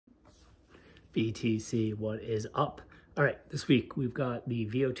BTC, what is up? All right, this week we've got the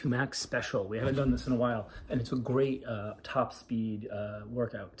VO2 Max Special. We haven't done this in a while, and it's a great top speed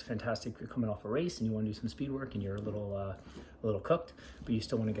workout. It's fantastic if you're coming off a race and you want to do some speed work and you're a little cooked, but you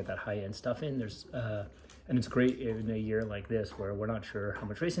still want to get that high-end stuff in. And it's great in a year like this where we're not sure how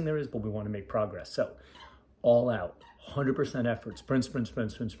much racing there is, but we want to make progress. So all out, 100% effort, sprint, sprint,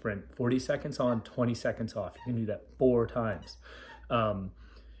 sprint, sprint, sprint, 40 seconds on, 20 seconds off. You can do that 4 times.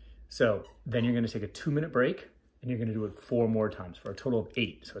 So then you're going to take a 2-minute break and you're going to do it 4 more times for a total of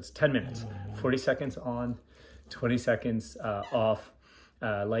 8. So it's 10 minutes, 40 seconds on, 20 seconds off,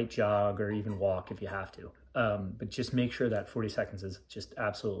 light jog or even walk if you have to. But just make sure that 40 seconds is just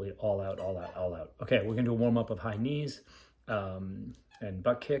absolutely all out, all out, all out. Okay, we're going to do a warm up of high knees and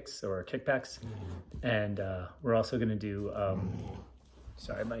butt kicks or kickbacks. And we're also going to do,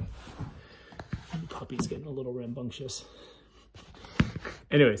 sorry, my puppy's getting a little rambunctious.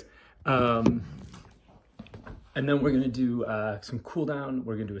 Anyways, and then we're gonna do some cool down,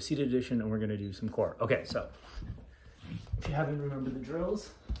 we're gonna do a seated edition, and we're gonna do some core. Okay, so if you haven't remembered the drills,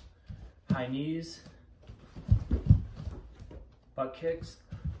 high knees, butt kicks,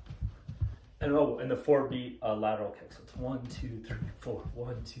 and and the 4-beat lateral kicks. So it's 1, 2, 3, 4,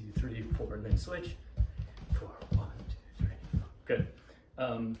 1, 2, 3, 4, and then switch. 4, 1, 2, 3, 4. Good.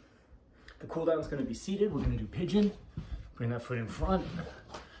 The cool down is gonna be seated. We're gonna do pigeon. Bring that foot in front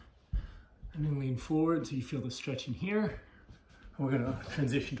and then lean forward so you feel the stretch in here. We're gonna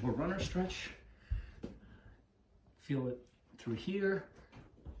transition to a runner stretch. Feel it through here.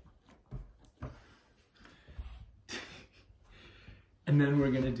 And then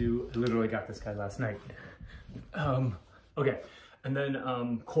we're gonna do, I literally got this guy last night. Okay, and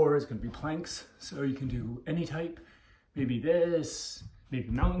then core is gonna be planks. So you can do any type, maybe this, maybe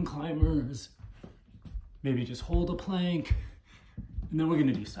mountain climbers, maybe just hold a plank, and then we're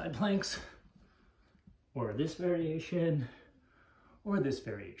gonna do side planks, or this variation, or this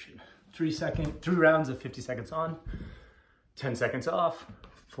variation. 3 rounds of 50 seconds on, 10 seconds off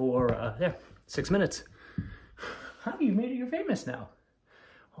for, 6 minutes. How you made it, you're famous now.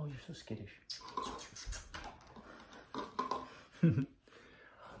 Oh, you're so skittish. What's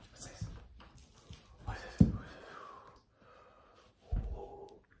this? What is this?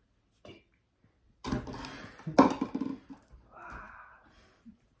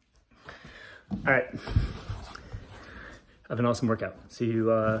 All right, have an awesome workout. See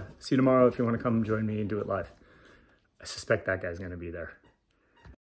you tomorrow if you want to come join me and do it live. I suspect that guy's going to be there.